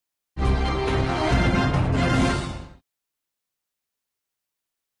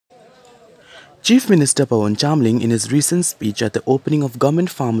Chief Minister Pawan Chamling, in his recent speech at the opening of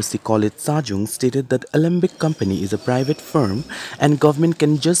Government Pharmacy College Sajung, stated that Alembic Company is a private firm and government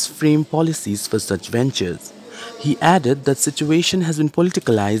can just frame policies for such ventures. He added that situation has been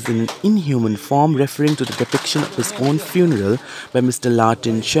politicalized in an inhuman form, referring to the depiction of his own funeral by Mr.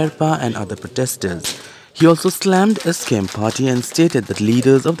 Latin Sherpa and other protesters. He also slammed SKM party and stated that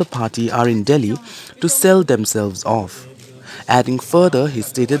leaders of the party are in Delhi to sell themselves off. Adding further, he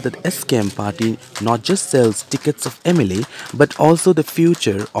stated that SKM party not just sells tickets of MLA but also the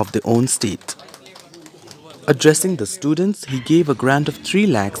future of their own state. Addressing the students, he gave a grant of 3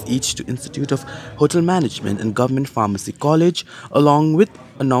 lakhs each to Institute of Hotel Management and Government Pharmacy College, along with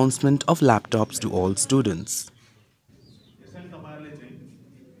announcement of laptops to all students.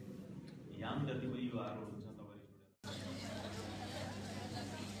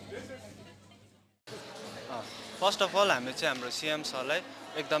 First of all हामी चाहिँ हाम्रो CM सरलाई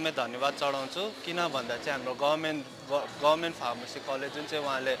एकदमै धन्यवाद चढाउँछु किन भन्दा चाहिँ हाम्रो गभर्नमेन्ट फार्मेसी कलेज जुन चाहिँ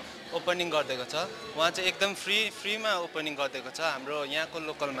उहाँले ओपनिङ गरिदिएको छ उहाँ चाहिँ एकदम फ्रीमा ओपनिङ गरिदिएको छ हाम्रो यहाँको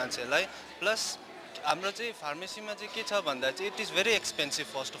लोकल मान्छेलाई प्लस हाम्रो चाहिँ फार्मेसीमा चाहिँ के छ भन्दा चाहिँ it is very expensive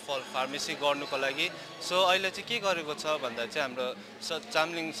first of all pharmacy गर्नुको लागि सो अहिले चाहिँ के गरेको छ भन्दा चाहिँ हाम्रो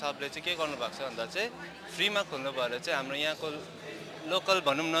चामलिङ साहबले चाहिँ के गर्नुभएको छ भन्दा चाहिँ फ्रीमा खोल्नु भएर चाहिँ हाम्रो यहाँको लोकल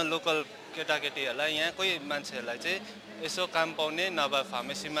भनौँ न लोकल केटाकेटीहरूलाई यहाँकै मान्छेहरूलाई चाहिँ यसो काम पाउने नभए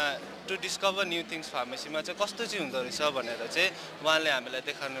फार्मेसीमा टु डिस्कभर न्यू थिङ्स फार्मेसीमा चाहिँ कस्तो चाहिँ हुँदो रहेछ भनेर चाहिँ उहाँले हामीलाई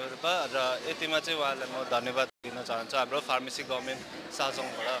देखाउनु भयो र यतिमा चाहिँ उहाँलाई म धन्यवाद दिन चाहन्छु हाम्रो pharmacy government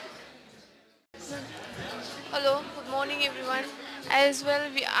साजोङबाट Hello, good morning everyone. As well,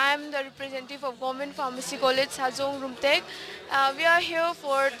 I am the representative of Government Pharmacy College Sajong Rumtek. We are here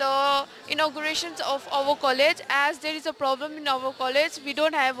for the inaugurations of our college. As there is a problem in our college, we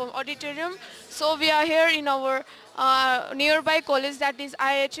don't have an auditorium. So we are here in our nearby college, that is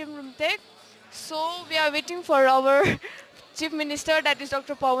IHM Rumtek. So we are waiting for our Chief Minister, that is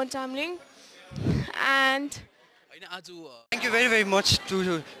Dr. Pawan Chamling. And thank you very, very much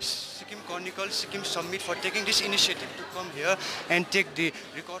to Sikkim Chronicle, Sikkim Summit for taking this initiative to come here and take the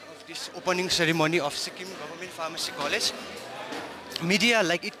record of this opening ceremony of Sikkim Government Pharmacy College. Media,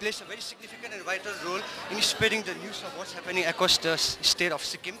 like it plays a very significant and vital role in spreading the news of what's happening across the state of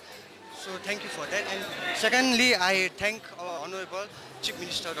Sikkim. So thank you for that. And secondly, I thank our Honorable Chief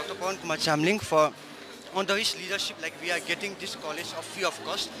Minister Dr. Pawan Kumar Chamling for under his leadership, like we are getting this college of free of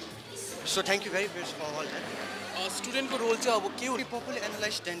cost. So thank you very much for all that. Student ko role cha abo ke We properly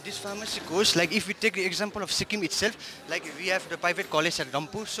analyzed then this pharmacy course, like if we take the example of Sikkim itself, like we have the private college at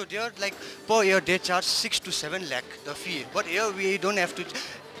Rampur, so they are like per year they charge 6 to 7 lakh the fee, but here we don't have to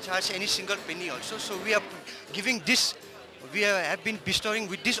charge any single penny also. So we are giving this, we have been bestowing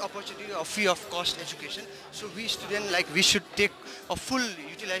with this opportunity of free of cost education. So we students, like we should take a full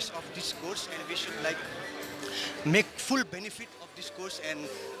utilize of this course and we should like make full benefit of this course and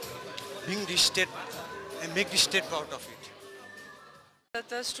bring the state and make the state proud of it.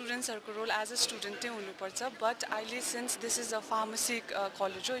 The students' role as a student but since this is a pharmacy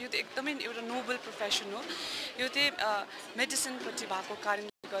college, you a noble profession, you medicine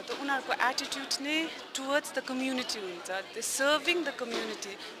attitude towards the community, serving the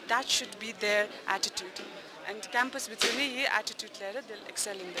community, that should be their attitude. And campus with attitude they'll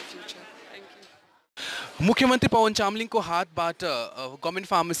excel in the future. Thank you. मुख्यमन्त्री पवन चामलिङको हातबाट government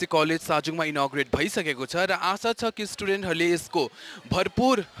pharmacy college साजुङमा इनोग्रेट भइसकेको छ र आशा छ कि स्टुडेन्टहरूले यसको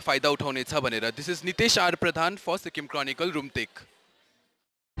भरपूर फाइदा उठाउनेछ भनेर। This is Nitesh are Pradhan for Sikkim chronicle Rumtek.